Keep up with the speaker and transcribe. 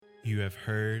You have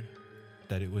heard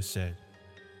that it was said,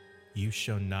 "You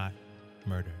shall not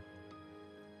murder."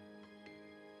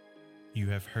 You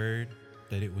have heard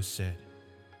that it was said,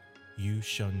 "You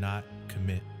shall not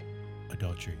commit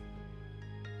adultery."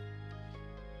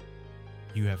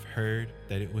 You have heard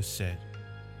that it was said,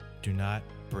 "Do not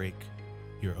break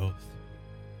your oath."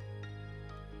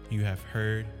 You have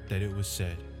heard that it was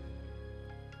said,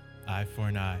 "Eye for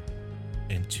an eye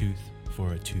and tooth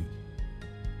for a tooth."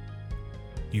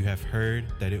 You have heard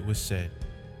that it was said,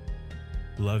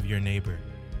 "Love your neighbor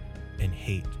and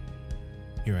hate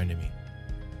your enemy."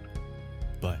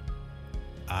 But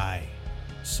I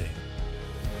say,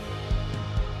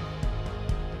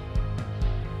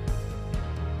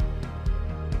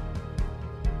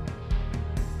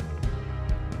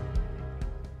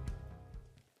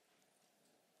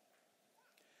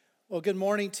 well, good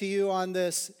morning to you on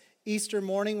this Easter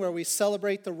morning where we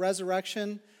celebrate the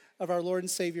resurrection of our Lord and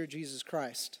Savior Jesus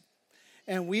Christ.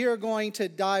 And we are going to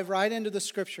dive right into the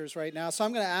scriptures right now. So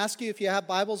I'm going to ask you, if you have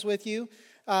Bibles with you,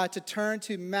 to turn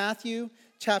to Matthew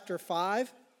chapter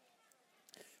 5.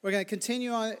 We're going to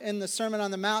continue on in the Sermon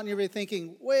on the Mount, and you're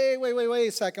thinking, wait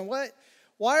a second.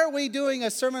 Why are we doing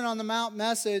a Sermon on the Mount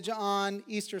message on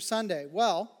Easter Sunday?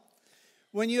 Well,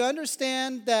 when you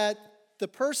understand that the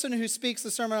person who speaks the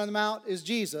Sermon on the Mount is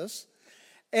Jesus,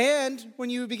 and when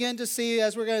you begin to see,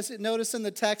 as we're going to notice in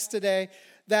the text today,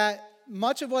 that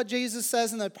much of what Jesus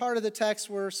says in the part of the text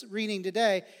we're reading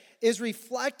today is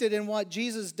reflected in what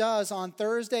Jesus does on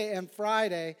Thursday and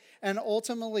Friday and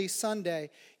ultimately Sunday,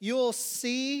 you'll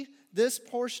see this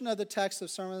portion of the text of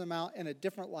Sermon on the Mount in a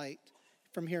different light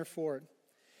from here forward.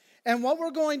 And what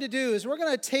we're going to do is we're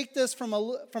going to take this from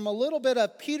a little bit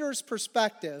of Peter's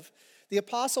perspective, the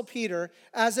Apostle Peter,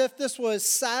 as if this was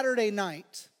Saturday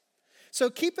night. So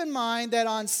keep in mind that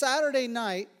on Saturday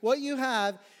night, what you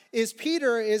have is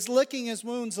Peter is licking his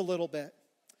wounds a little bit.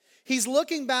 He's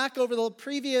looking back over the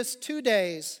previous 2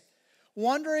 days,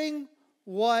 wondering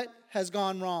what has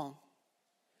gone wrong.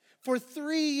 For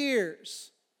 3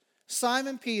 years,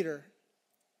 Simon Peter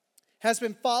has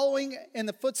been following in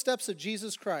the footsteps of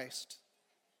Jesus Christ,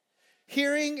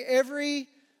 hearing every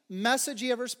message he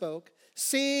ever spoke,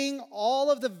 seeing all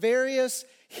of the various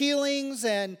healings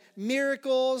and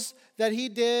miracles that he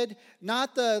did,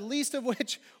 not the least of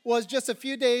which was just a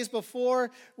few days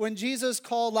before when Jesus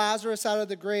called Lazarus out of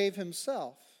the grave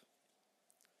himself.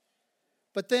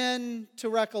 But then to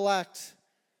recollect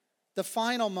the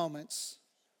final moments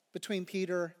between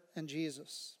Peter and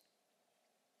Jesus.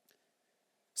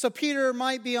 So Peter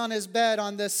might be on his bed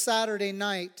on this Saturday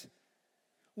night,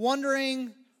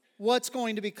 wondering what's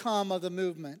going to become of the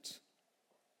movement.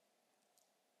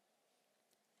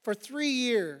 For 3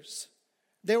 years,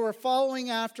 they were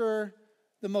following after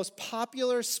the most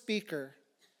popular speaker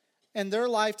in their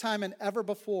lifetime and ever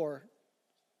before,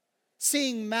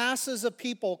 seeing masses of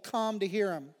people come to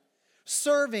hear him,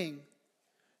 serving,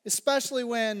 especially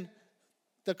when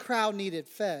the crowd needed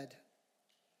fed.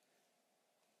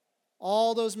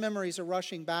 All those memories are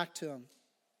rushing back to him.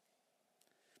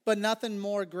 But nothing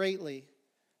more greatly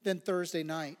than Thursday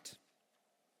night.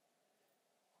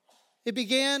 It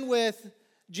began with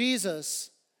Jesus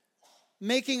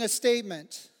making a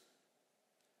statement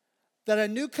that a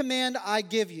new command I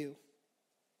give you.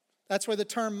 That's where the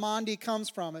term mandi comes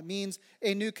from. It means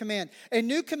a new command. A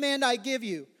new command I give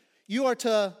you. You are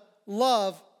to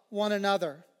love one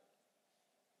another.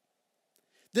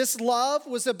 This love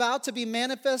was about to be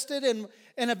manifested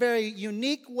in a very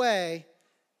unique way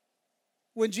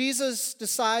when Jesus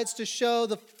decides to show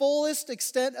the fullest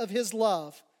extent of his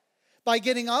love by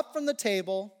getting up from the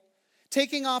table,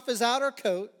 taking off his outer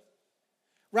coat,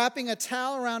 wrapping a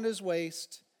towel around his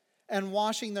waist, and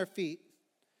washing their feet,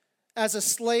 as a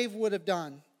slave would have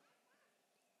done.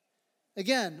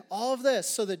 Again, all of this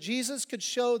so that Jesus could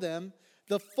show them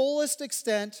the fullest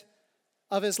extent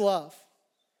of his love.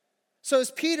 So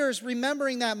as Peter's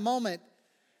remembering that moment,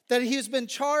 that he's been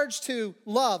charged to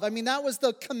love. I mean, that was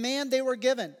the command they were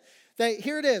given. That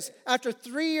here it is, after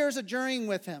 3 years of journeying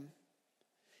with him,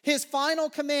 his final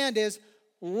command is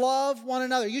love one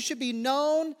another. You should be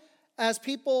known as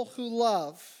people who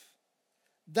love.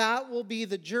 That will be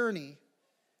the journey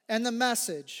and the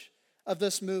message of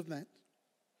this movement.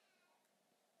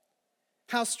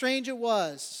 How strange it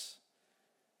was.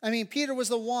 I mean, Peter was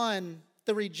the one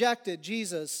that rejected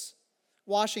Jesus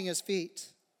washing his feet.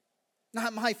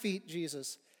 Not my feet,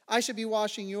 Jesus. I should be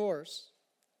washing yours.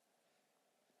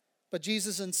 But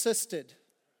Jesus insisted.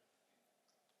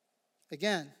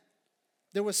 Again,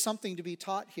 there was something to be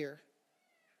taught here.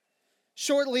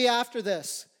 Shortly after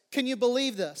this, can you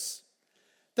believe this?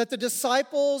 That the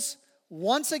disciples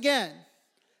once again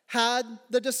had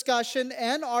the discussion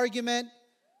and argument,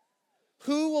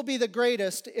 who will be the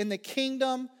greatest in the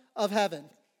kingdom of heaven?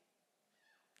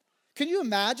 Can you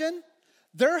imagine?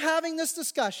 They're having this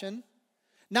discussion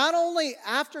not only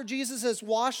after Jesus has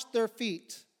washed their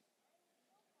feet,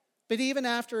 but even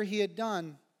after he had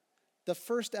done the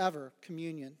first ever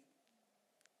communion.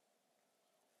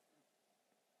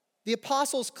 The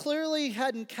apostles clearly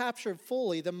hadn't captured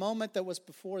fully the moment that was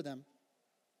before them.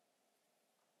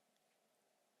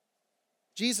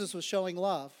 Jesus was showing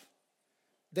love.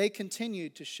 They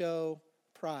continued to show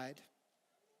pride.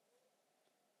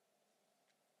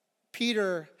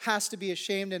 Peter has to be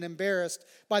ashamed and embarrassed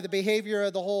by the behavior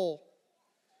of the whole,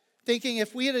 thinking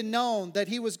if we had known that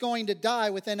he was going to die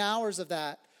within hours of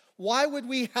that, why would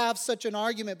we have such an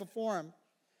argument before him?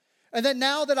 And then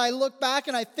now that I look back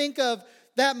and I think of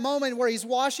that moment where he's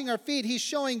washing our feet, he's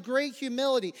showing great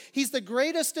humility. He's the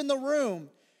greatest in the room,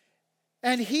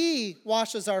 and he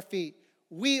washes our feet.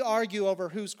 We argue over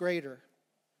who's greater.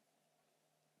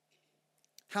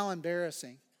 How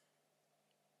embarrassing.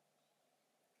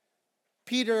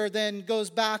 Peter then goes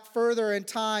back further in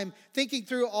time, thinking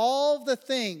through all the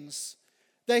things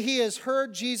that he has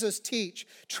heard Jesus teach,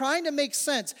 trying to make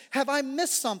sense. Have I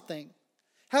missed something?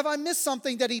 Have I missed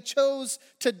something that he chose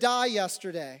to die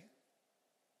yesterday?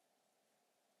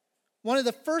 One of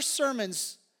the first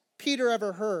sermons Peter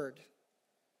ever heard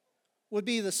would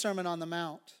be the Sermon on the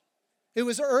Mount. It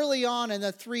was early on in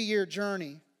the 3-year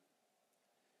journey.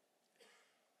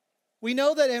 We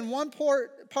know that in one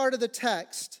part of the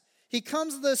text, he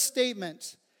comes to this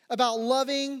statement about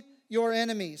loving your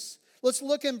enemies. Let's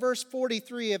look in verse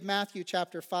 43 of Matthew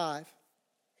chapter 5.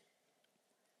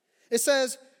 It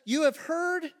says, "You have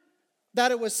heard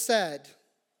that it was said,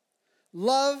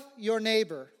 'Love your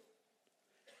neighbor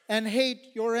and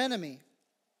hate your enemy.'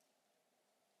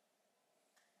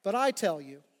 But I tell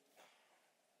you,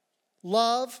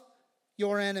 love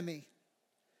your enemy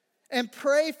and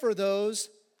pray for those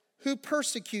who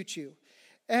persecute you,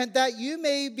 and that you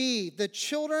may be the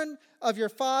children of your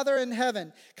Father in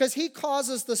heaven, because he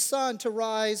causes the sun to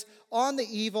rise on the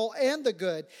evil and the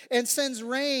good, and sends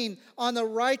rain on the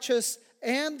righteous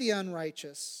and the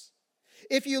unrighteous.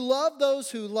 If you love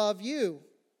those who love you,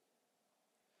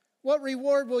 what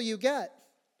reward will you get?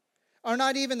 Are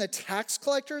not even the tax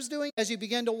collectors doing?" As you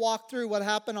begin to walk through what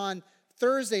happened on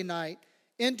Thursday night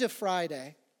into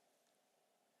Friday.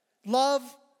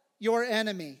 Love your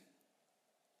enemy.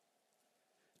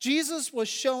 Jesus was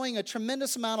showing a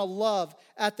tremendous amount of love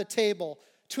at the table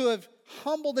to have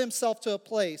humbled himself to a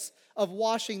place of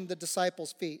washing the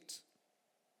disciples' feet.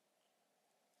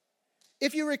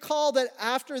 If you recall that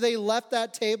after they left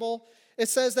that table, it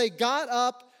says they got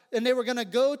up and they were going to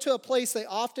go to a place they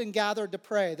often gathered to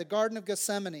pray, the Garden of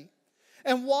Gethsemane.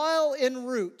 And while en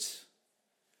route,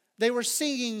 they were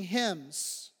singing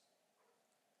hymns.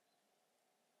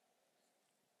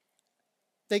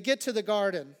 They get to the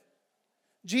garden.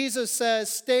 Jesus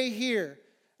says, "Stay here,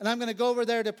 and I'm going to go over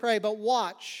there to pray, but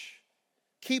watch,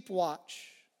 keep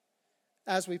watch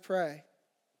as we pray."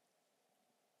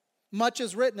 Much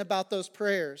is written about those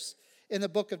prayers in the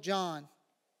book of John.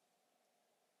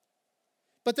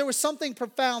 But there was something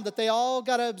profound that they all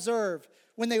got to observe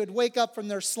when they would wake up from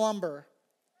their slumber.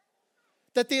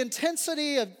 That the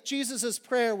intensity of Jesus'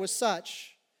 prayer was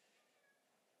such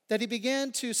that he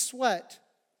began to sweat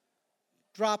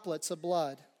droplets of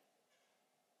blood.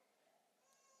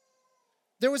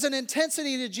 There was an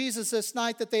intensity to Jesus this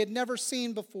night that they had never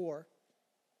seen before.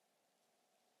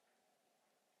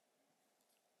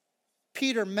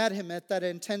 Peter met him at that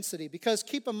intensity because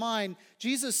keep in mind,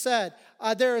 Jesus said,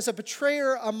 there is a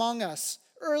betrayer among us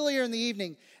earlier in the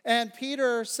evening. And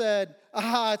Peter said,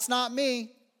 it's not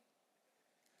me.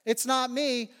 It's not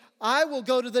me. I will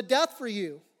go to the death for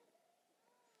you.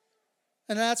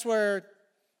 And that's where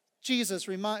Jesus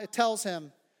tells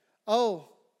him,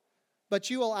 but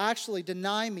you will actually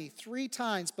deny me 3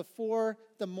 times before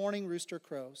the morning rooster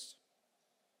crows.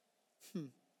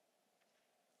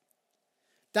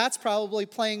 That's probably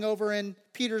playing over in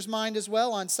Peter's mind as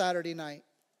well on Saturday night.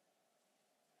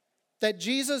 That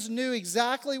Jesus knew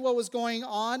exactly what was going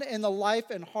on in the life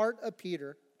and heart of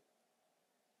Peter.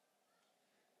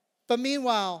 But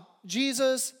meanwhile,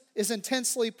 Jesus is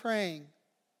intensely praying.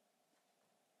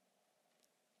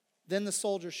 Then the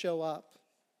soldiers show up.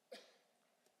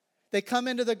 They come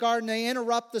into the garden, they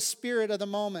interrupt the spirit of the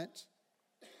moment.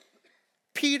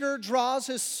 Peter draws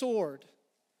his sword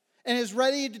and is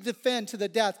ready to defend to the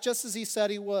death, just as he said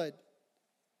he would.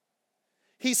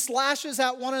 He slashes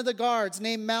at one of the guards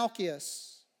named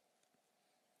Malchus,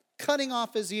 cutting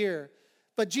off his ear.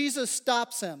 But Jesus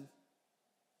stops him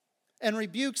and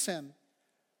rebukes him.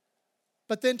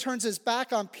 but then turns his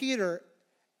back on Peter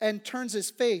and turns his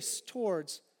face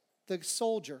towards the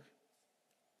soldier.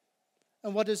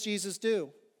 And what does Jesus do?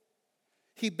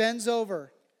 He bends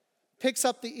over, picks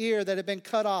up the ear that had been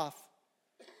cut off,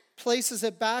 places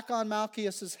it back on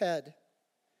Malchus's head,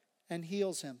 and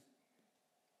heals him.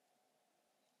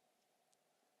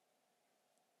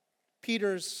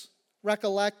 Peter's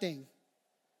recollecting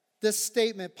this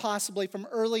statement, possibly from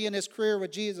early in his career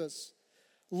with Jesus.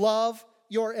 Love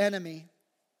your enemy.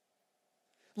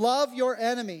 Love your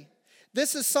enemy.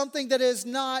 This is something that is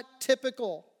not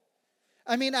typical.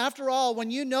 I mean, after all, when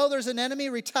you know there's an enemy,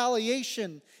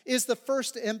 retaliation is the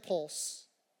first impulse.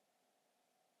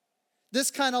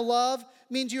 This kind of love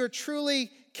means you are truly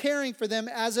caring for them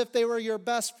as if they were your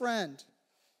best friend.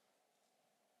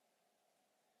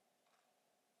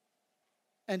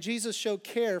 And Jesus showed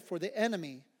care for the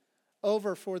enemy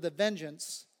over for the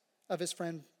vengeance of his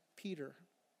friend Peter.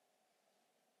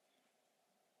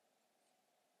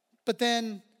 But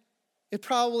then it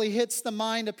probably hits the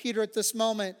mind of Peter at this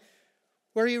moment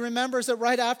where he remembers that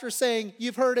right after saying,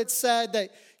 you've heard it said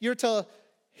that you're to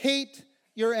hate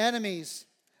your enemies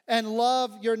and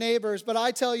love your neighbors, but I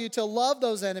tell you to love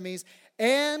those enemies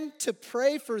and to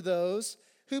pray for those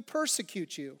who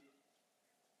persecute you.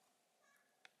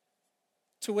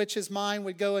 To which his mind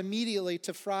would go immediately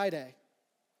to Friday.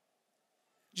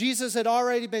 Jesus had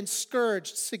already been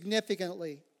scourged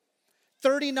significantly.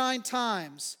 39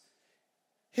 times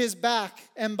his back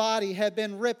and body had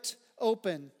been ripped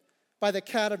open by the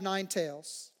cat of nine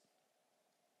tails.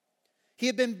 He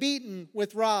had been beaten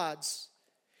with rods.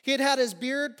 He had had his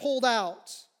beard pulled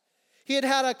out. He had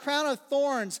had a crown of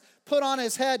thorns put on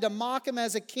his head to mock him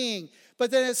as a king.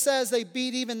 But then it says they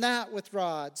beat even that with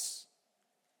rods.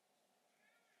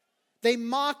 They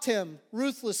mocked him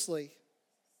ruthlessly.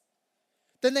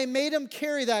 Then they made him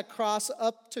carry that cross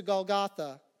up to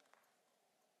Golgotha,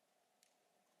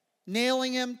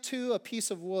 nailing him to a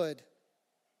piece of wood.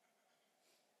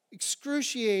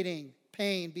 Excruciating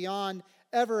pain beyond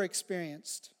ever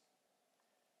experienced.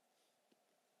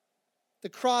 The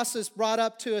cross is brought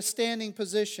up to a standing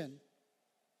position.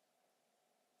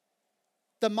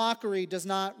 The mockery does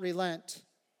not relent.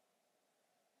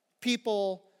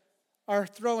 People are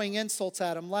throwing insults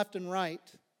at him left and right.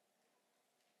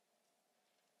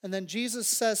 And then Jesus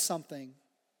says something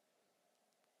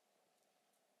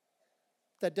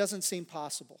that doesn't seem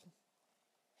possible.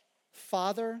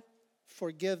 Father,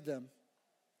 forgive them.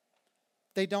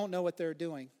 They don't know what they're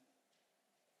doing.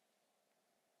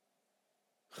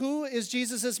 Who is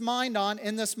Jesus' mind on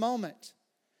in this moment?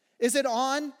 Is it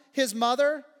on his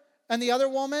mother and the other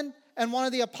woman and one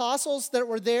of the apostles that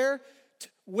were there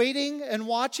waiting and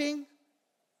watching?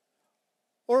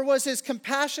 Or was his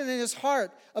compassion in his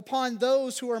heart upon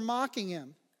those who are mocking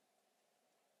him?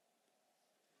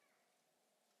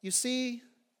 You see,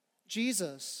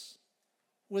 Jesus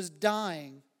was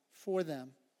dying for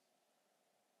them.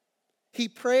 He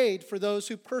prayed for those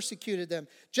who persecuted them,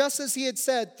 just as he had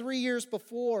said 3 years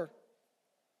before.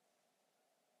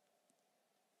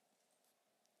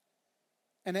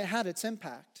 And it had its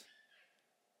impact.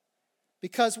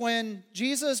 Because when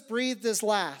Jesus breathed his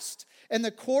last, and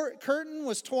the curtain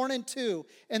was torn in two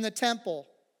in the temple,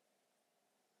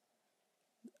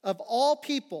 of all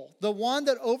people, the one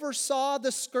that oversaw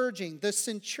the scourging, the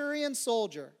centurion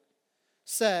soldier,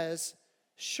 says,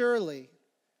 surely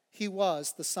he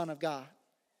was the Son of God.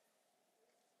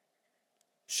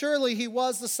 Surely he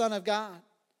was the Son of God.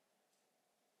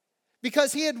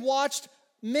 Because he had watched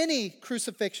many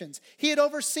crucifixions. He had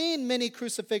overseen many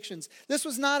crucifixions. This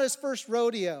was not his first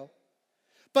rodeo.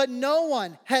 But no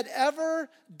one had ever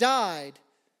died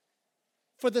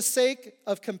for the sake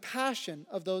of compassion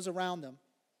of those around them.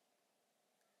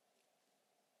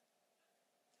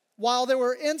 While there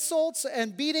were insults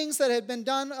and beatings that had been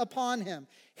done upon him,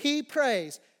 he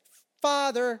prays,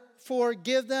 Father,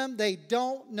 forgive them. They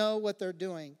don't know what they're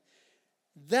doing.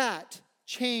 That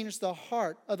changed the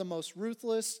heart of the most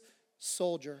ruthless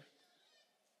soldier.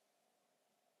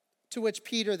 To which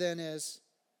Peter then is,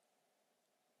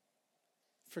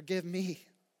 forgive me.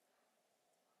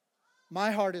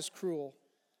 My heart is cruel.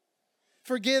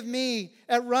 Forgive me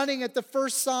at running at the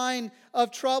first sign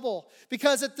of trouble.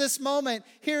 Because at this moment,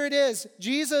 here it is.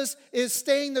 Jesus is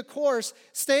staying the course,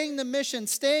 staying the mission,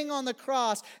 staying on the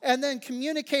cross, and then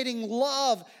communicating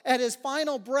love at his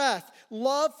final breath.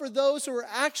 Love for those who are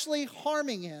actually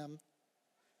harming him.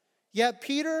 Yet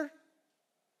Peter,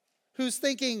 who's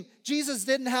thinking, Jesus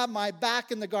didn't have my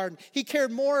back in the garden. He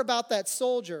cared more about that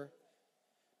soldier,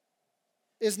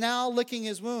 is now licking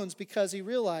his wounds because he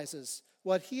realizes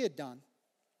what he had done.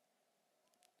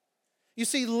 You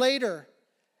see, later,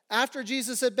 After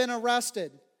Jesus had been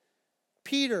arrested,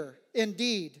 Peter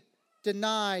indeed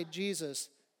denied Jesus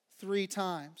 3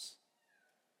 times.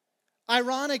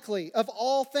 Ironically, of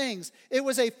all things, it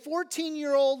was a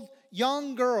 14-year-old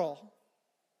young girl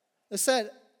that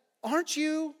said, "Aren't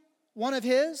you one of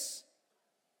his?"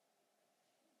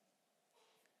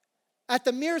 At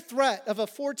the mere threat of a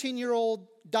 14-year-old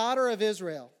daughter of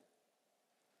Israel,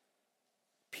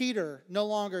 Peter no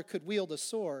longer could wield a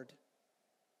sword.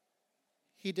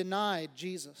 He denied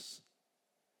Jesus.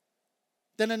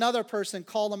 Then another person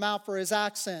called him out for his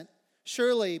accent.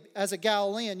 "Surely, as a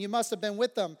Galilean, you must have been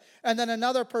with them." And then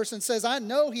another person says, "I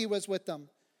know he was with them."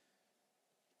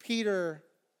 Peter,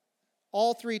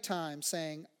 all 3 times,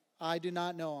 saying, "I do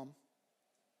not know him."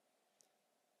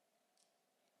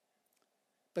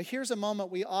 But here's a moment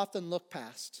we often look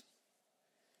past.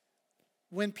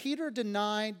 When Peter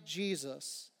denied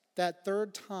Jesus that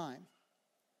 3rd time,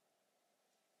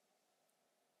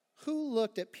 who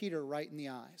looked at Peter right in the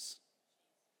eyes?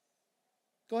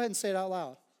 Go ahead and say it out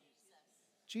loud.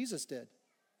 Jesus did.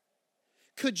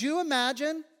 Could you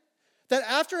imagine that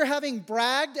after having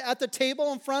bragged at the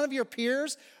table in front of your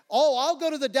peers, "Oh, I'll go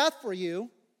to the death for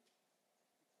you,"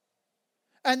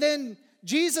 and then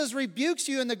Jesus rebukes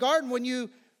you in the garden when you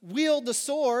wield the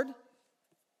sword,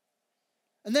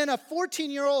 and then a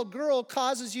 14-year-old girl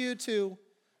causes you to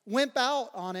wimp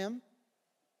out on him?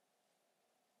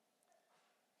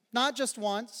 Not just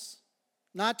once,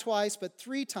 not twice, but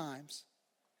 3 times.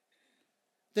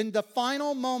 Then the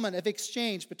final moment of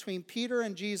exchange between Peter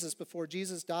and Jesus before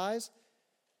Jesus dies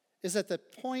is at the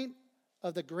point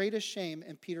of the greatest shame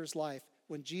in Peter's life,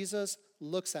 when Jesus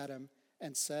looks at him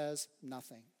and says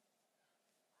nothing.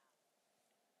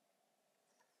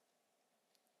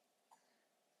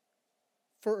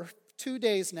 For 2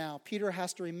 days now, Peter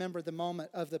has to remember the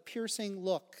moment of the piercing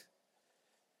look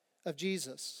of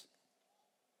Jesus.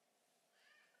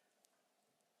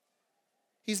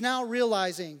 He's now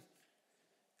realizing,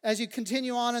 as you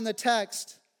continue on in the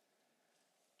text,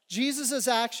 Jesus'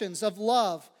 actions of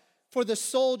love for the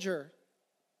soldier,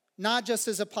 not just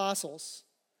his apostles,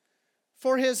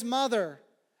 for his mother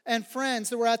and friends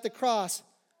that were at the cross,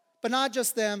 but not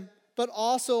just them, but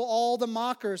also all the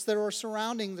mockers that were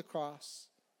surrounding the cross.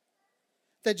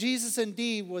 That Jesus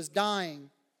indeed was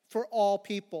dying for all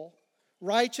people,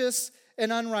 righteous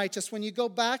and unrighteous. When you go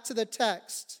back to the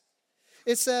text,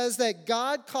 it says that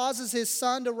God causes his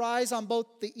sun to rise on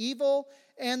both the evil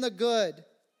and the good,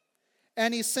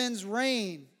 and he sends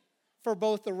rain for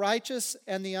both the righteous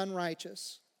and the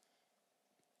unrighteous.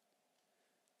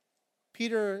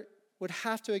 Peter would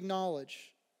have to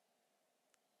acknowledge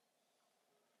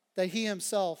that he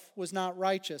himself was not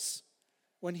righteous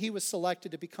when he was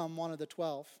selected to become one of the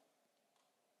 12.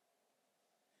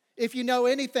 If you know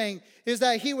anything, is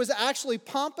that he was actually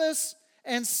pompous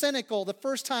and cynical the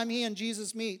first time he and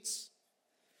Jesus meets.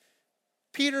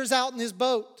 Peter's out in his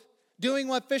boat doing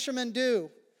what fishermen do,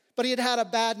 but he had had a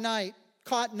bad night,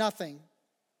 caught nothing.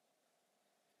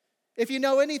 If you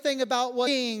know anything about what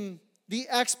being the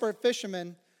expert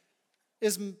fisherman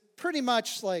is, pretty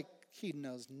much like he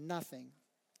knows nothing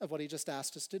of what he just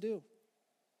asked us to do.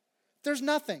 There's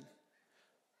nothing.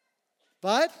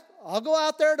 But I'll go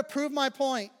out there to prove my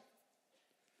point.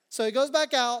 So he goes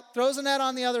back out, throws a net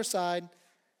on the other side,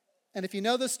 and if you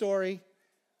know the story,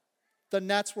 the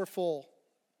nets were full.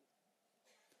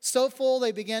 So full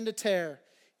they began to tear.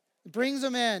 He brings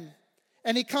them in,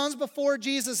 and he comes before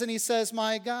Jesus and he says,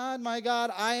 my God,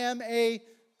 I am a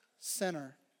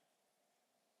sinner."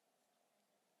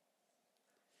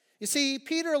 You see,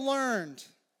 Peter learned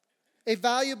a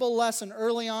valuable lesson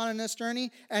early on in this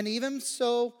journey, and even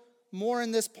so more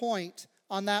in this point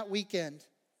on that weekend.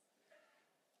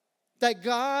 That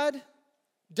God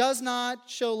does not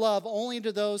show love only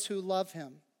to those who love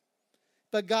him,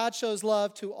 but God shows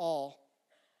love to all.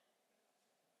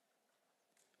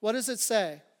 What does it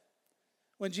say?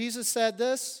 When Jesus said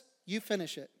this, you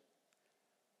finish it.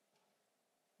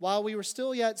 While we were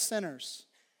still yet sinners,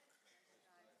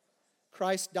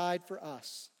 Christ died for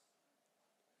us.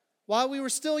 While we were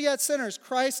still yet sinners,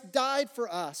 Christ died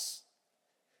for us.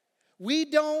 We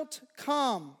don't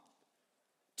come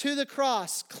to the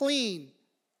cross clean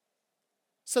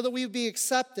so that we would be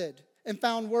accepted and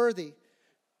found worthy.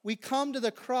 We come to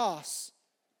the cross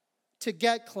to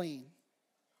get clean.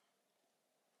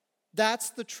 That's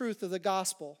the truth of the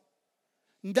gospel.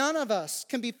 None of us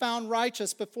can be found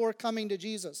righteous before coming to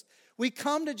Jesus. We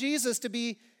come to Jesus to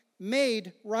be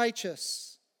made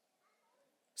righteous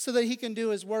so that he can do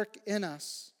his work in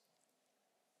us.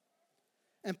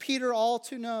 And Peter all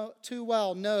too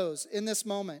well knows in this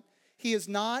moment, he is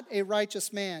not a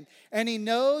righteous man. And he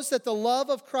knows that the love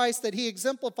of Christ that he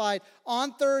exemplified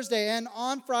on Thursday and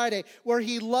on Friday, where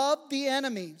he loved the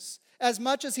enemies as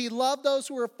much as he loved those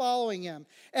who were following him.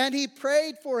 And he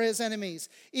prayed for his enemies,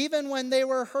 even when they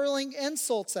were hurling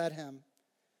insults at him.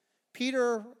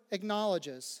 Peter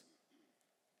acknowledges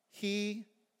he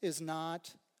is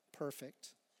not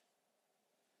perfect.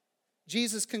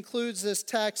 Jesus concludes this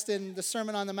text in the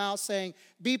Sermon on the Mount saying,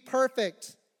 "Be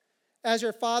perfect as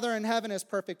your Father in heaven is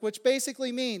perfect," which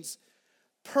basically means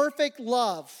perfect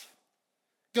love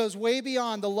goes way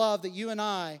beyond the love that you and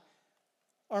I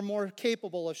are more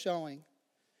capable of showing.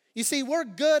 You see, we're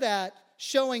good at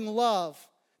showing love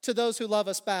to those who love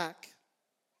us back.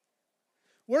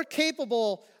 We're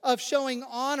capable of showing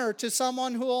honor to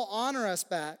someone who will honor us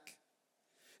back.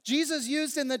 Jesus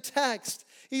used in the text,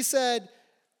 he said,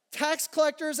 tax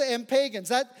collectors and pagans,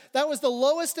 that was the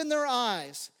lowest in their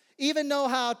eyes, even know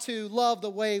how to love the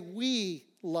way we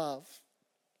love.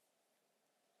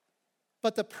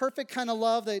 But the perfect kind of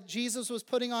love that Jesus was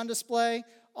putting on display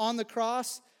on the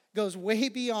cross goes way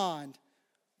beyond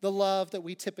the love that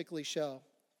we typically show.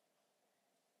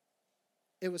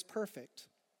 It was perfect.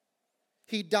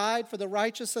 He died for the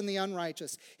righteous and the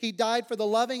unrighteous. He died for the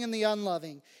loving and the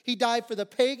unloving. He died for the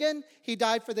pagan. He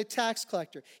died for the tax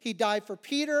collector. He died for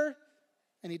Peter,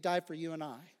 and he died for you and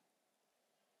I.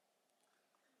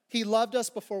 He loved us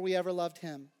before we ever loved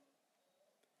him.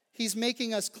 He's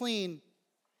making us clean,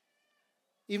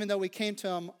 even though we came to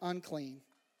him unclean.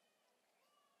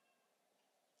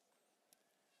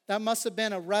 That must have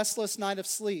been a restless night of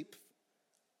sleep,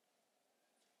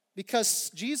 because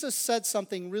Jesus said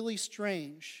something really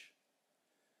strange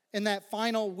in that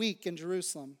final week in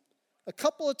Jerusalem. A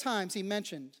couple of times he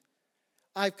mentioned,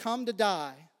 "I've come to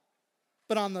die,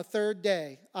 but on the third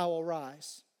day I will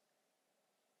rise."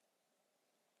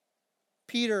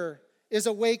 Peter is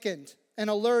awakened and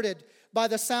alerted by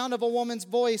the sound of a woman's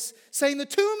voice saying, "The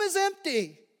tomb is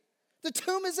empty. The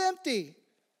tomb is empty."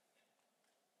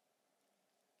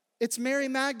 It's Mary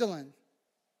Magdalene.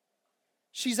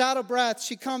 She's out of breath.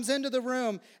 She comes into the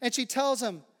room and she tells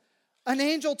him, "An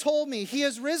angel told me he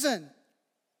has risen."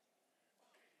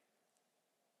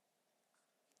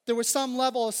 There was some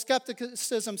level of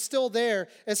skepticism still there,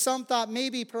 as some thought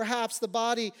maybe perhaps the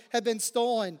body had been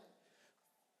stolen.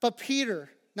 But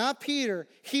Peter, not Peter,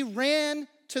 he ran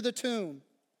to the tomb,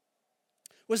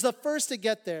 was the first to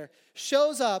get there,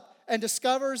 shows up and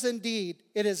discovers indeed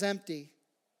it is empty.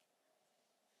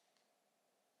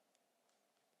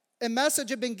 A message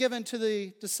had been given to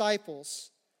the disciples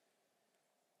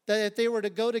that if they were to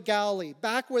go to Galilee,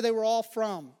 back where they were all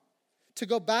from, to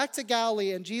go back to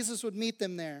Galilee and Jesus would meet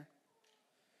them there.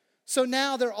 So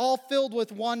now they're all filled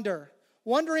with wonder,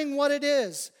 wondering what it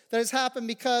is that has happened,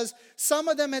 because some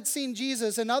of them had seen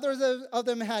Jesus and others of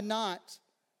them had not.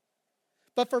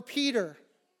 But for Peter,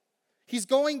 he's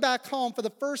going back home for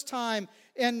the first time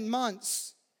in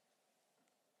months.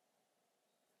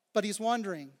 But he's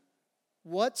wondering,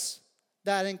 what's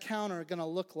that encounter going to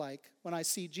look like when I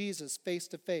see Jesus face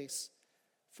to face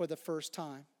for the first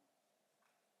time?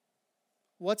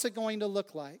 What's it going to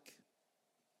look like?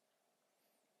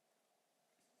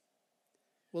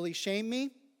 Will he shame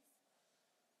me?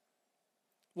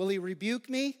 Will he rebuke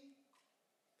me?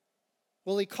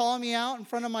 Will he call me out in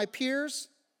front of my peers?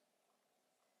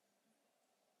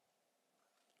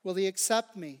 Will he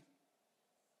accept me?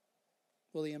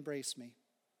 Will he embrace me?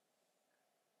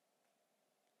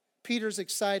 Peter's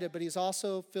excited, but he's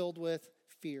also filled with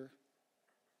fear.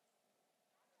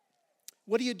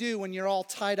 What do you do when you're all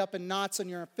tied up in knots and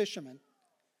you're a fisherman?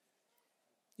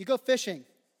 You go fishing.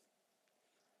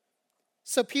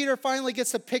 So Peter finally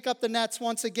gets to pick up the nets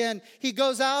once again. He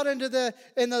goes out into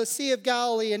the Sea of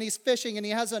Galilee and he's fishing, and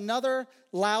he has another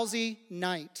lousy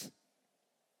night.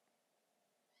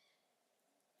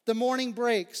 The morning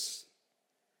breaks.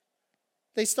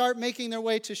 They start making their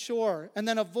way to shore, and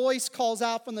then a voice calls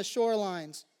out from the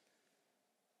shorelines,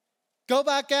 "Go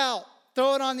back out,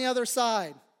 throw it on the other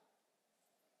side."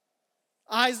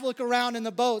 Eyes look around in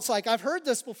the boats like, "I've heard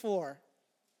this before.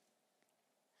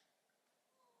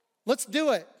 Let's do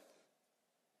it."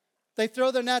 They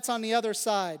throw their nets on the other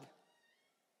side,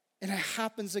 and it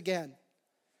happens again.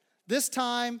 This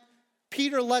time,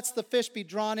 Peter lets the fish be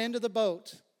drawn into the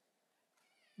boat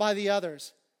by the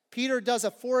others. Peter does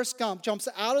a Forrest Gump, jumps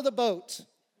out of the boat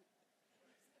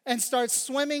and starts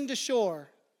swimming to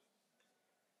shore.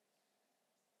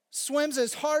 Swims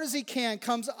as hard as he can,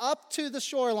 comes up to the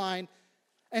shoreline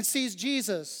and sees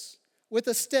Jesus with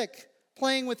a stick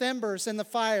playing with embers in the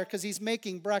fire because he's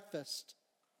making breakfast.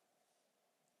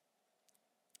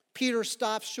 Peter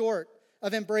stops short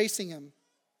of embracing him.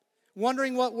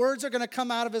 wondering what words are going to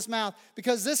come out of his mouth,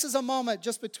 because this is a moment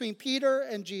just between Peter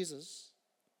and Jesus.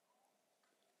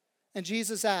 And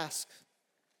Jesus asks,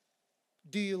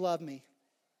 do you love me?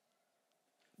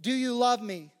 Do you love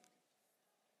me?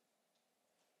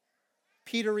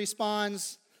 Peter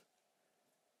responds,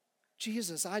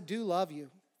 Jesus, I do love you.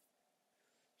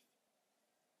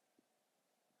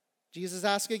 Jesus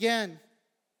asks again,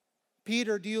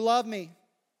 Peter, do you love me?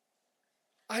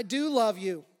 I do love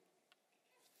you.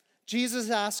 Jesus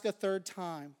asks a third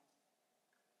time,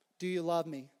 do you love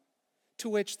me? To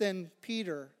which then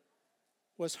Peter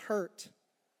was hurt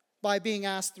by being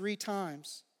asked 3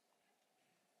 times.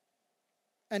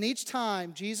 And each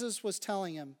time Jesus was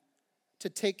telling him to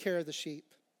take care of the sheep.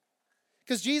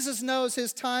 Because Jesus knows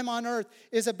his time on earth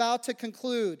is about to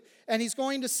conclude, and he's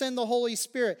going to send the Holy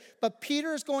Spirit. But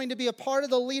Peter is going to be a part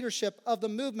of the leadership of the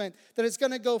movement that is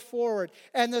going to go forward.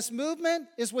 And this movement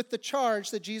is with the charge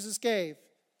that Jesus gave.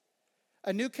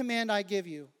 A new command I give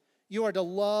you. You are to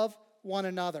love one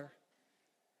another.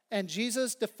 And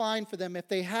Jesus defined for them, if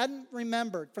they hadn't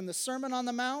remembered from the Sermon on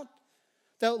the Mount,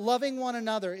 that loving one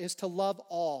another is to love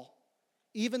all,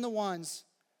 even the ones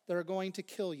that are going to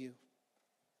kill you.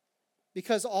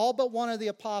 Because all but one of the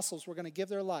apostles were going to give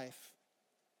their life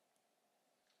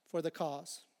for the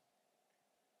cause.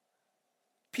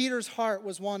 Peter's heart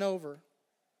was won over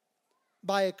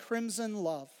by a crimson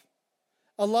love,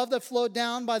 a love that flowed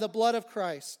down by the blood of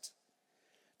Christ,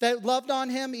 that loved on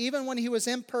him even when he was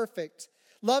imperfect,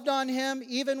 loved on him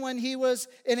even when he was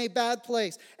in a bad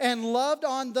place, and loved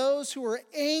on those who were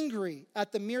angry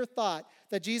at the mere thought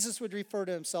that Jesus would refer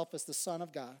to himself as the Son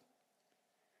of God.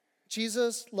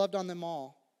 Jesus loved on them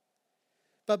all.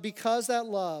 But because that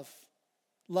love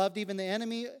loved even the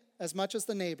enemy as much as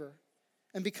the neighbor,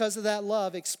 and because of that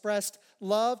love expressed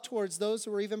love towards those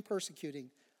who were even persecuting,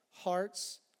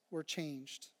 hearts were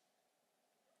changed.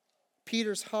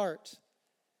 Peter's heart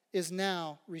is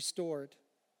now restored.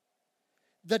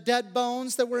 The dead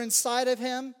bones that were inside of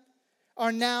him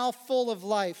are now full of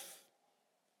life.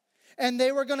 And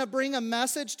they were going to bring a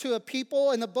message to a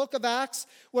people in the book of Acts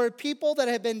where people that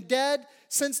had been dead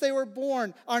since they were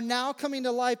born are now coming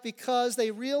to life because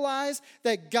they realized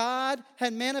that God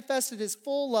had manifested his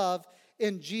full love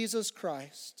in Jesus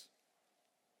Christ.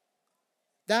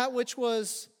 That which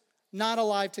was not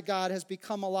alive to God has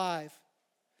become alive.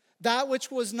 That which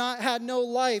had no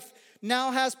life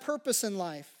now has purpose in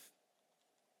life.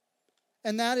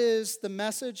 And that is the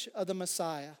message of the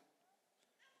Messiah,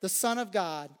 the Son of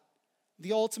God,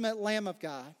 the ultimate Lamb of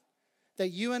God, that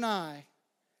you and I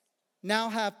now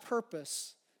have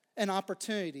purpose and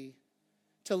opportunity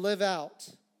to live out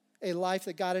a life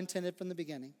that God intended from the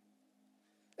beginning,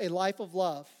 a life of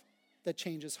love that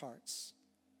changes hearts.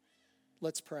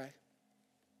 Let's pray.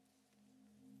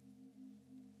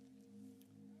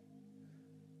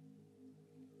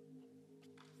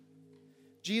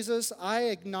 Jesus, I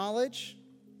acknowledge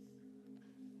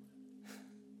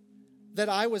that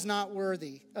I was not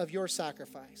worthy of your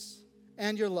sacrifice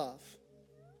and your love.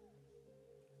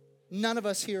 None of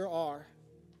us here are.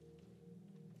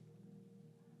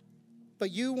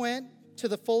 But you went to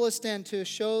the fullest end to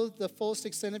show the fullest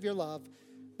extent of your love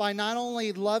by not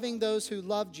only loving those who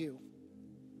loved you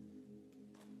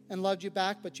and loved you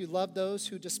back, but you loved those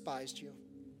who despised you.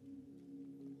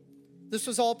 This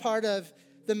was all part of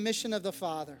the mission of the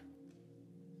Father.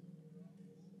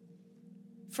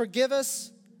 Forgive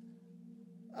us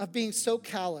of being so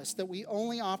callous that we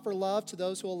only offer love to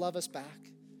those who will love us back.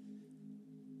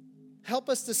 Help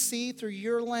us to see through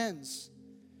your lens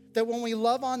that when we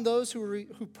love on those who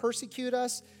persecute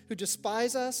us, who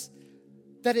despise us,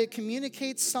 that it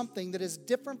communicates something that is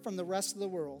different from the rest of the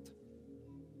world.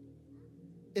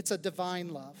 It's a divine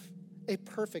love, a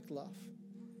perfect love,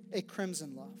 a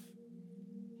crimson love.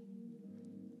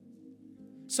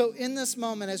 So in this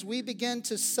moment, as we begin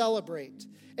to celebrate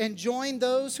and join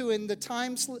those who in the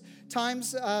time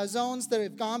zones that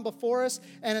have gone before us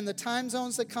and in the time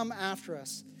zones that come after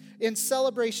us, in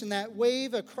celebration that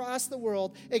wave across the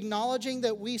world, acknowledging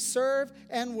that we serve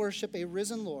and worship a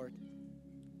risen Lord,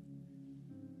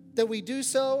 that we do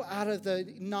so out of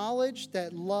the knowledge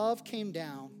that love came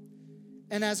down,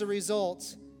 and as a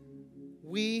result,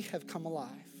 we have come alive.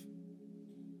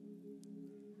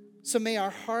 So may our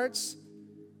hearts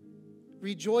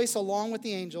rejoice along with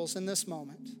the angels in this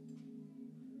moment.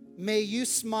 May you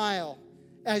smile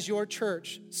as your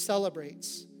church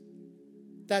celebrates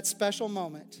that special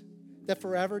moment that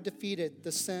forever defeated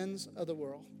the sins of the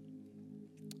world.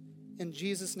 In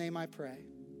Jesus' name I pray.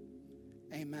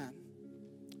 Amen.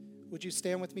 Would you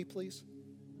stand with me, please?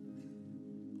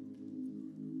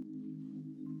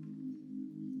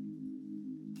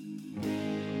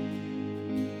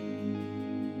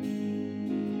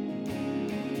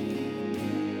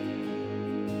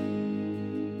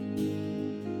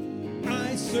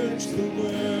 searched the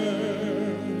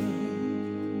world,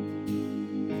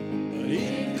 but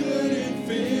it couldn't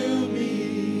fill me.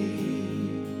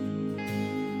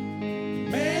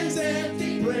 Man's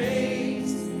empty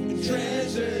praise and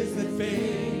treasures that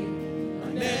fade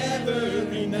are never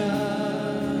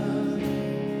enough.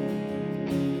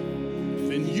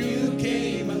 Then you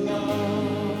came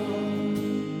along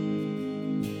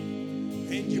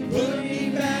and you put me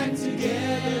back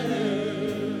together,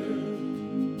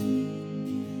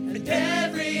 and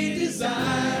every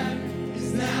desire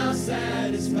is now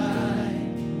satisfied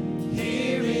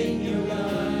here in your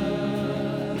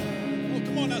love. Oh,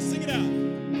 come on now, sing it out.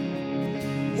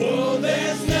 Oh,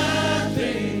 there's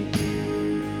nothing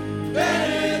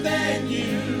better than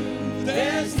you.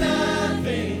 There's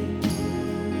nothing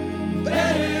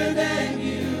better than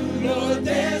you, Lord.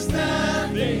 There's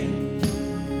nothing.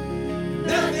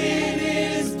 Nothing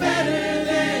is better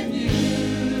than you.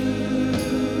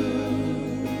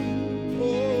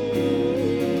 Oh,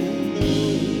 no.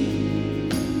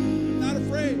 Not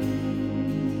afraid.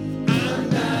 I'm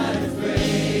not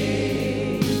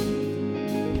afraid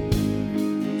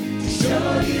to show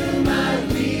you my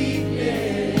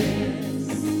weakness,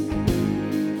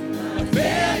 my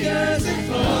failures and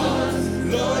flaws.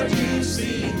 Lord, you've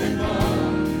seen them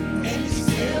all, and you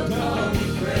still call me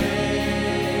friend.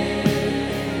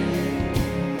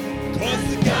 'Cause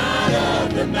the God of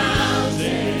the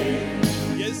mountain,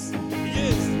 yes, He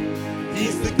is.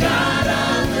 He's the God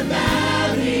of the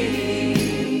valley.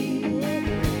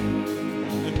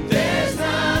 And there's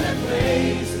not a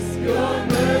place your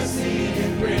mercy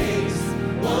and grace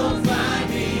won't find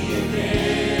me again.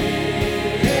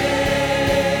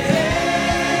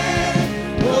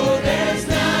 Oh, there's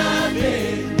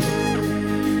nothing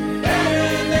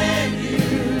better than you.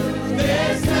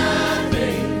 There's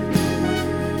nothing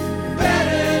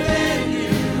better than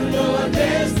you, Lord.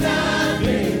 There's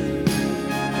nothing.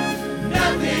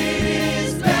 Nothing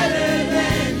is better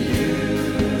than you.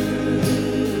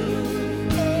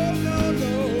 Oh, no,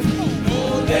 no.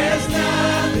 Oh, there's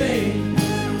nothing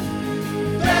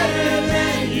better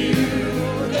than you.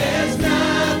 There's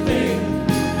nothing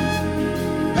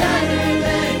better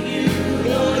than you,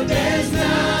 Lord. There's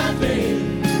nothing.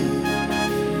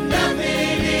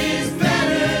 Nothing is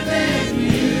better than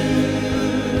you.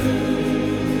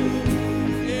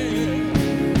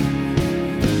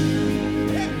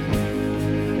 Yeah.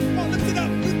 Come on, lift it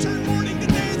up. You turn mourning to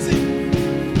dancing.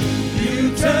 You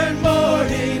turn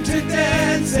mourning to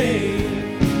dancing.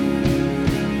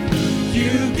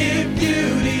 You give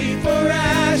beauty for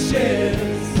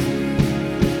ashes.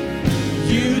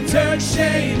 You turn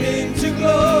shame into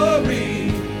glory.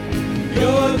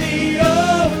 You're the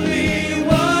only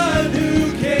one who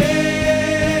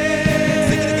can.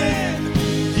 Sing it again.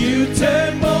 You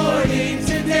turn mourning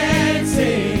to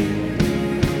dancing.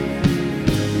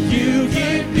 You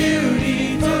give beauty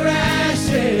for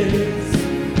ashes.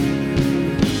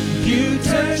 You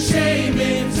turn shame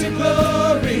into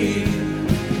glory.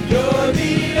 You're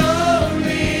the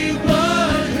only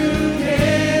one who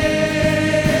can.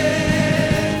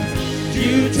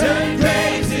 You turn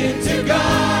graves into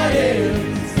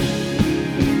gardens.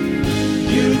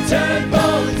 You turn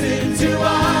bones into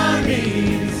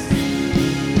armies.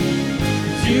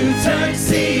 You turn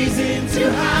seas into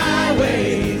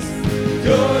highways.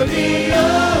 You're the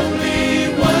only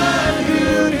one who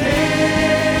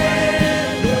can.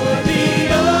 You're the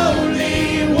only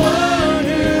one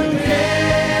who can.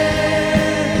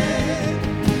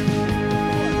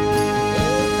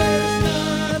 Oh, there's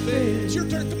nothing. It's your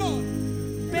turn, come on.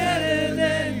 Better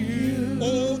than you.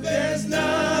 Oh, there's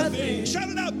nothing. Shout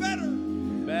it out, better.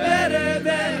 Better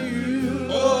than you.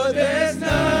 Oh, there's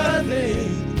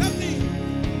nothing. Nothing.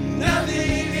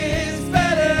 Nothing is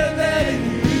better than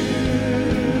you.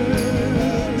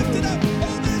 Lift it up.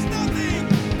 Oh, there's nothing.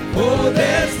 Oh,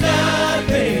 there's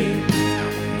nothing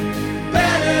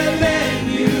better than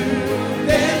you.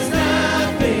 There's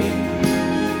nothing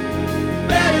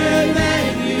better than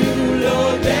you,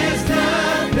 Lord. There's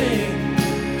nothing.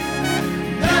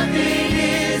 Nothing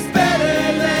is better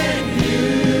than you.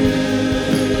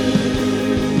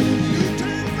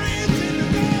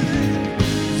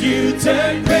 You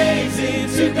turn graves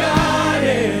into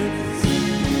gardens.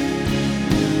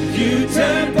 You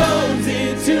turn bones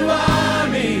into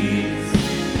armies.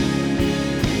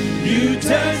 You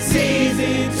turn seas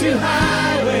into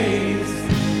highways.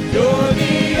 You're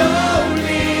the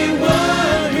only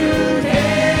one who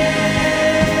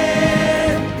can.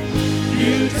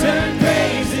 You turn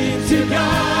graves into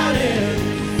gardens.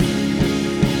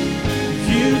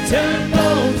 You turn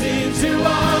bones into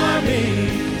armies.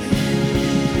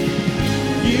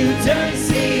 You turn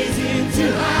seas into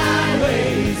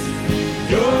highways.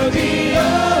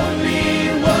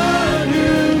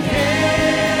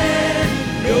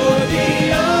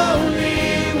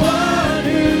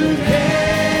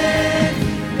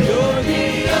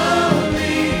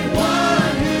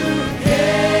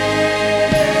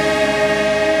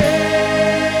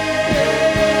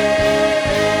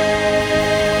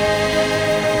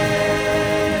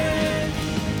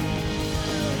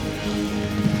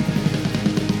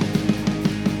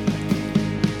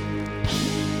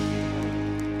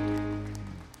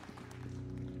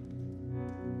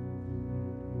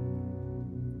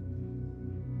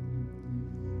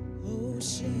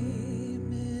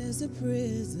 is a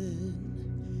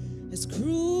prison, as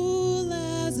cruel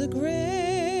as a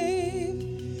grave.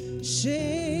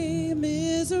 Shame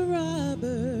is a robber,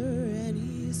 and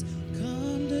he's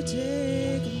come to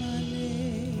take my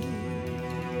name.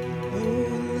 Oh,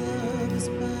 love is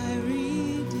my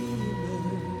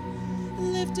redeemer,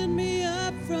 lifting me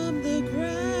up from the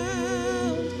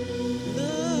ground.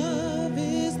 Love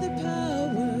is the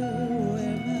power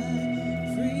where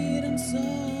my freedom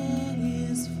song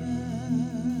is found.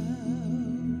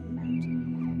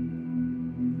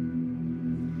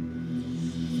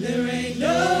 There ain't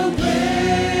no grave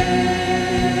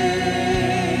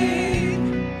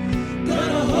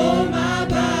gonna hold my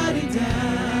body down.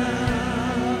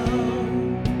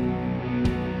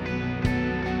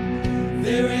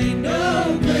 There ain't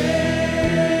no grave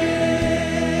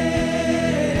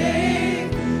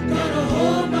gonna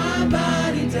hold my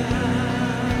body down.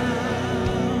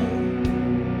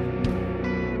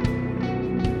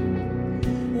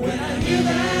 When I hear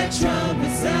that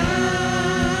trumpet sound,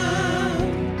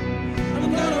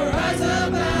 I'm gonna rise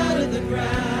up out of the ground.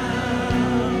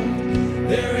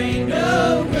 There ain't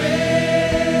no grave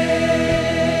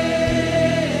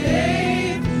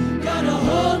gonna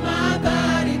hold my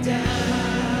body down.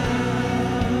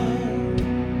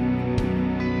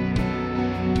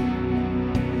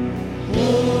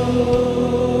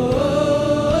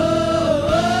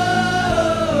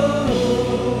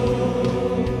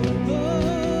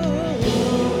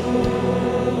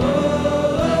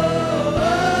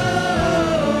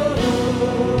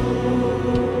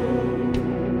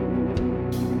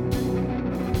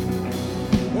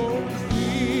 Oh,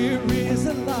 fear is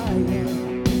a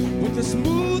lion with a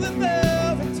smooth and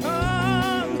velvet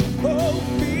tongue. Oh,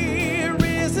 fear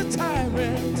is a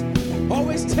tyrant,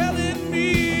 always telling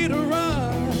me to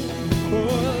run.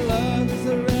 Oh, love is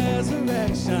a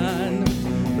resurrection.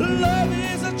 Love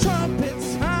is a trumpet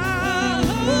sound.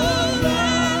 Oh,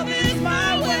 love is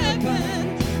my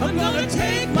weapon. I'm gonna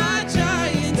take my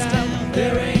giants down.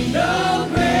 There ain't no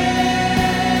grave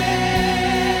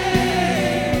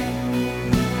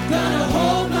gonna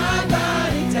hold my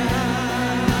body down.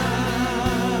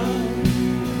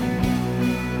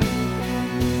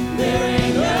 There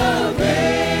ain't no grave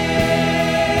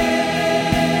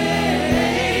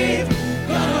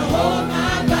gonna hold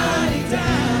my body down.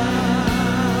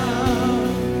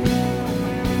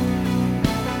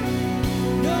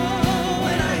 No,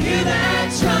 when I hear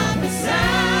that trumpet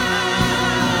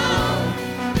sound,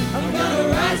 I'm gonna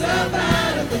rise up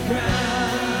out of the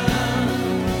ground.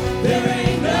 There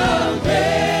ain't no grave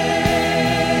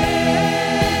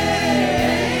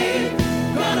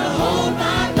gonna hold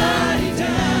my body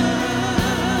down.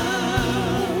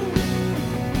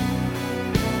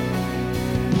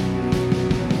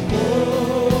 Oh,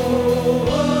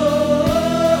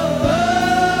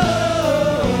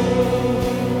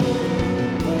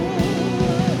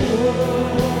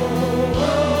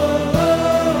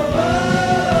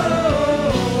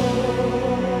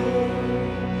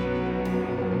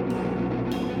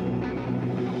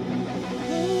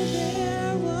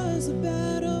 there was a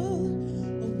battle,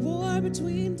 a war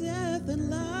between death and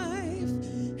life.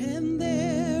 And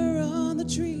there on the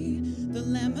tree, the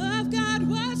Lamb of God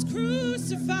was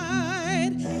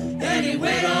crucified. And he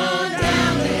went on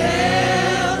down the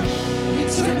hill. He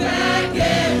took back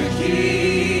every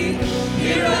key.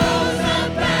 He rose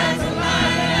up as a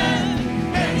lion,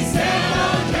 and he set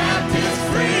all captives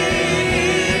free.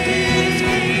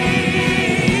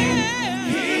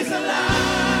 He's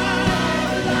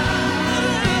alive,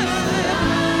 alive,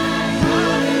 alive.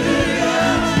 Hallelujah,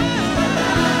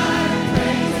 alive.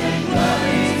 Praise and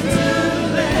glory to the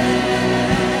Lamb.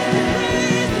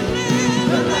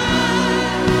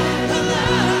 Alive,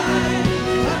 alive,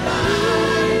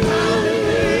 alive.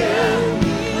 Hallelujah,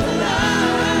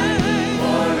 alive.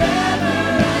 Forever,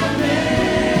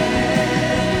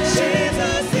 amen.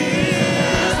 Jesus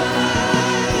is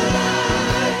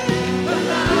alive,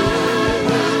 alive,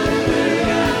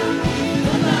 hallelujah,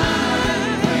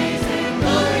 alive. Praise and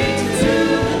glory to the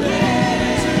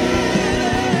Lamb.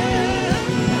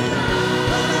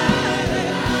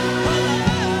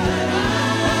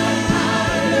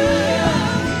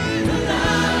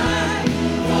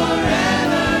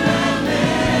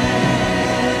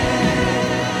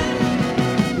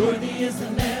 Worthy is the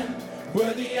Lamb,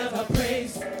 worthy of our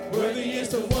praise. Worthy is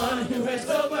the one who has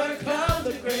overcome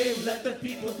the grave. Let the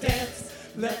people dance,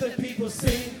 let the people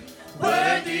sing.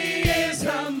 Worthy is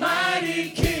our mighty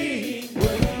King.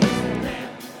 Worthy is the Lamb,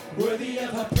 worthy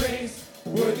of our praise.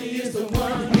 Worthy is the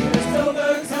one who has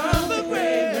overcome the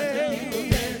grave. Let the people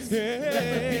dance,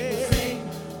 let the people sing.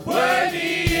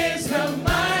 Worthy is our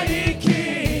mighty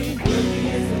King. Worthy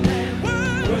is the Lamb,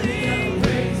 worthy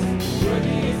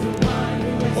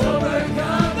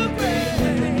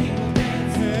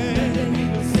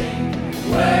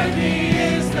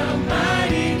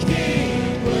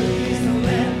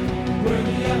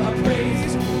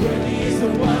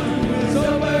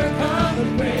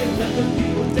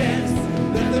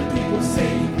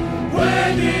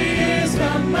Worthy is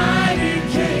the mighty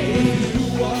King. You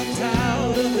walked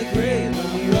out of the grave,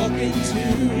 I'm walking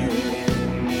too.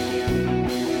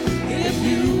 If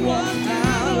you walked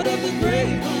out of the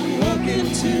grave, I'm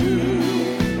walking too.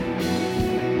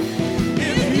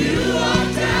 If you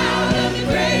walked out of the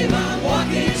grave, I'm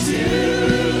walking too.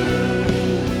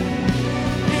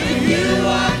 If you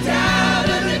walked out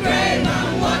of the grave,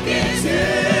 I'm walking too.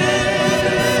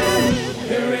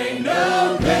 There ain't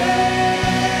no grave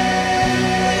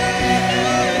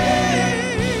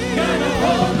gonna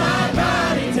hold my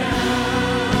body down.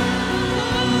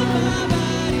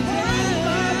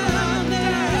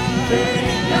 There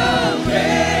ain't no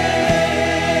grave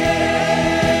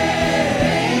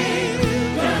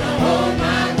gonna hold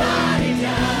my body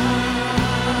down.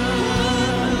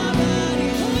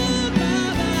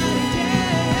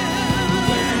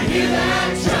 When I hear that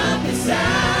trumpet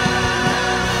sound,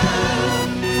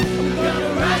 I'm gonna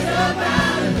rise up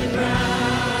out of the ground.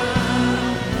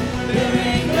 There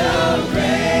ain't no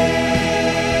grave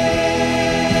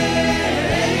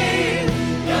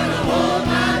gonna hold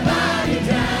my body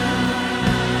down.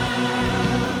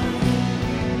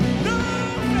 No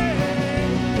grave.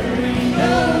 There ain't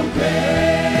no grave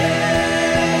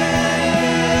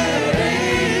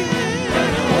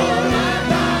gonna hold my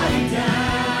body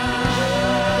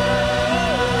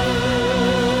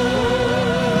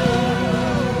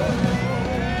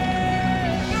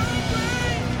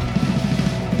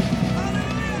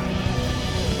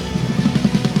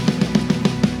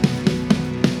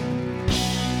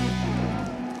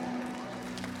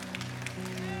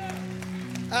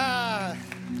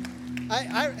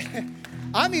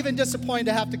I'm even disappointed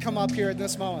to have to come up here at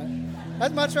this moment.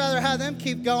 I'd much rather have them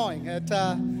keep going. In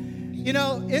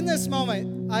this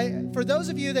moment, for those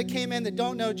of you that came in that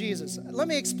don't know Jesus, let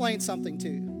me explain something to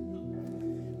you.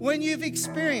 When you've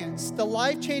experienced the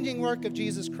life-changing work of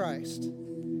Jesus Christ,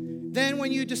 then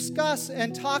when you discuss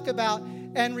and talk about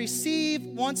and receive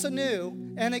once anew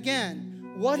and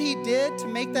again what he did to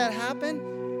make that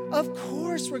happen, of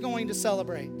course we're going to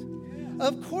celebrate.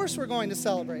 Of course we're going to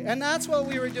celebrate. And that's what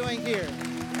we were doing here.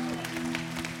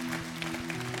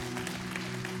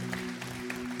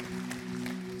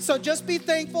 So just be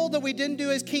thankful that we didn't do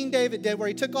as King David did, where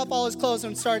he took off all his clothes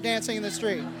and started dancing in the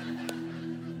street.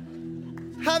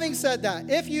 Having said that,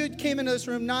 if you came into this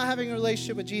room not having a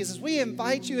relationship with Jesus, we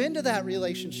invite you into that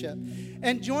relationship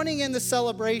and joining in the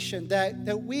celebration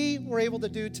that we were able to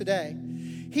do today.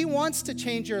 He wants to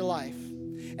change your life.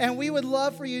 And we would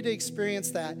love for you to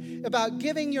experience that, about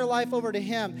giving your life over to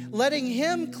him, letting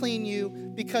him clean you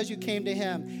because you came to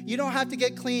him. You don't have to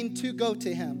get clean to go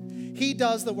to him. He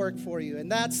does the work for you.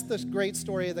 And that's the great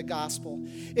story of the gospel.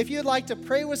 If you'd like to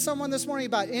pray with someone this morning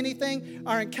about anything,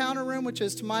 our encounter room, which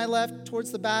is to my left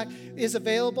towards the back, is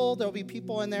available. There'll be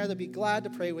people in there that'll be glad to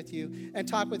pray with you and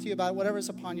talk with you about whatever's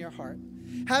upon your heart.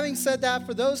 Having said that,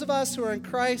 for those of us who are in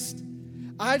Christ,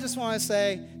 I just want to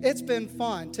say it's been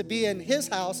fun to be in his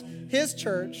house, his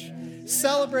church,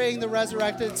 celebrating the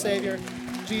resurrected Savior,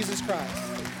 Jesus Christ.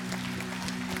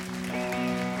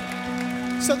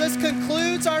 So this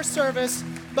concludes our service,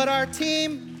 but our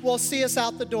team will see us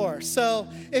out the door. So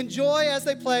enjoy as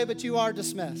they play, but you are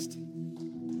dismissed.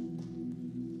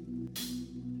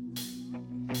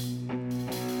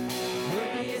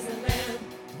 Worthy is the Lamb,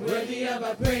 worthy of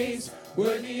our praise.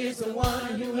 Worthy is the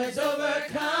one who has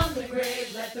overcome the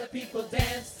grave. Let the people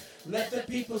dance, let the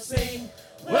people sing.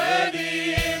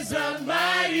 Worthy is the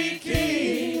mighty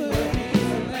King. Worthy is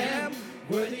the Lamb,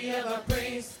 worthy of our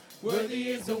praise. Worthy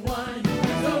is the one who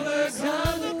has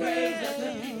overcome the grave. Let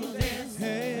the people dance,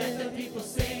 let the people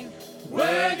sing.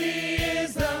 Worthy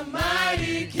is the